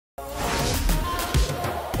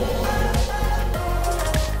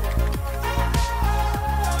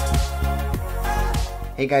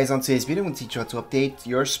Hey guys, on today's video, I'm going to teach you how to update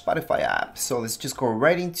your Spotify app. So let's just go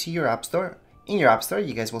right into your app store. In your app store,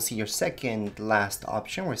 you guys will see your second last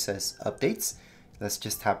option where it says updates. Let's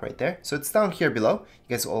just tap right there. So it's down here below.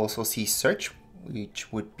 You guys will also see search,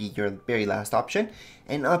 which would be your very last option.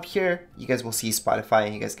 And up here, you guys will see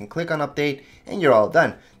Spotify. You guys can click on update and you're all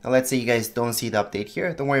done. Now let's say you guys don't see the update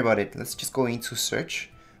here. Don't worry about it. Let's just go into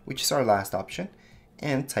search, which is our last option,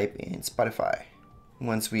 and type in Spotify.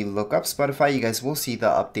 Once we look up Spotify, you guys will see the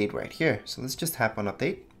update right here. So let's just tap on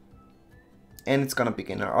update. And it's gonna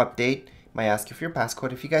begin our update. Might ask you for your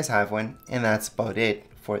passcode if you guys have one. And that's about it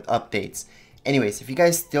for updates. Anyways, if you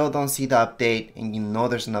guys still don't see the update and you know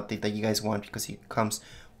there's an update that you guys want because it comes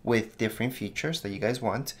with different features that you guys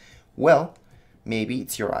want, well, maybe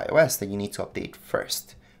it's your iOS that you need to update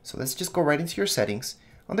first. So let's just go right into your settings.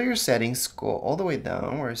 Under your settings, go all the way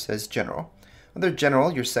down where it says general. Under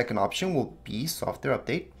general, your second option will be software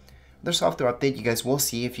update. Under software update, you guys will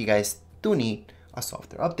see if you guys do need a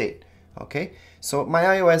software update. Okay, so my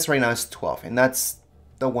iOS right now is 12 and that's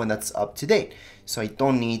the one that's up to date. So I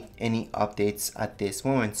don't need any updates at this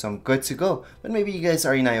moment. So I'm good to go. But maybe you guys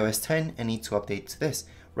are in iOS 10 and need to update to this.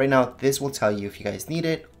 Right now, this will tell you if you guys need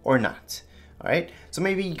it or not. All right, so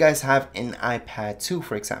maybe you guys have an iPad 2,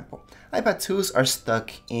 for example. iPad 2s are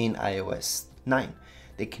stuck in iOS 9.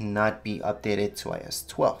 They cannot be updated to iOS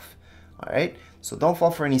 12. All right, so don't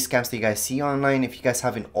fall for any scams that you guys see online. If you guys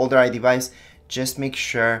have an older iDevice, just make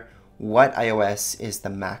sure what iOS is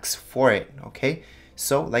the max for it. Okay,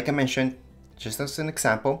 so like I mentioned, just as an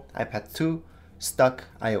example, iPad 2 stuck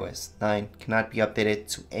iOS 9, cannot be updated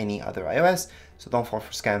to any other iOS. So don't fall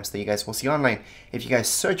for scams that you guys will see online. If you guys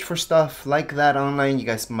search for stuff like that online, you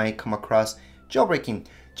guys might come across jailbreaking.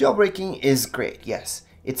 Jailbreaking is great, yes.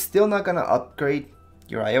 It's still not gonna upgrade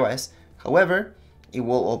your iOS. However, it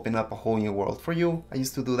will open up a whole new world for you. I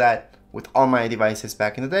used to do that with all my devices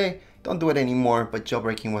back in the day. Don't do it anymore, but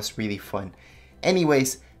jailbreaking was really fun.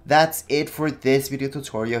 Anyways, that's it for this video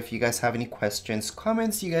tutorial. If you guys have any questions,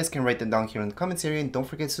 comments, you guys can write them down here in the comments area, and don't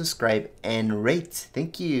forget to subscribe and rate.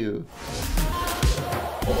 Thank you.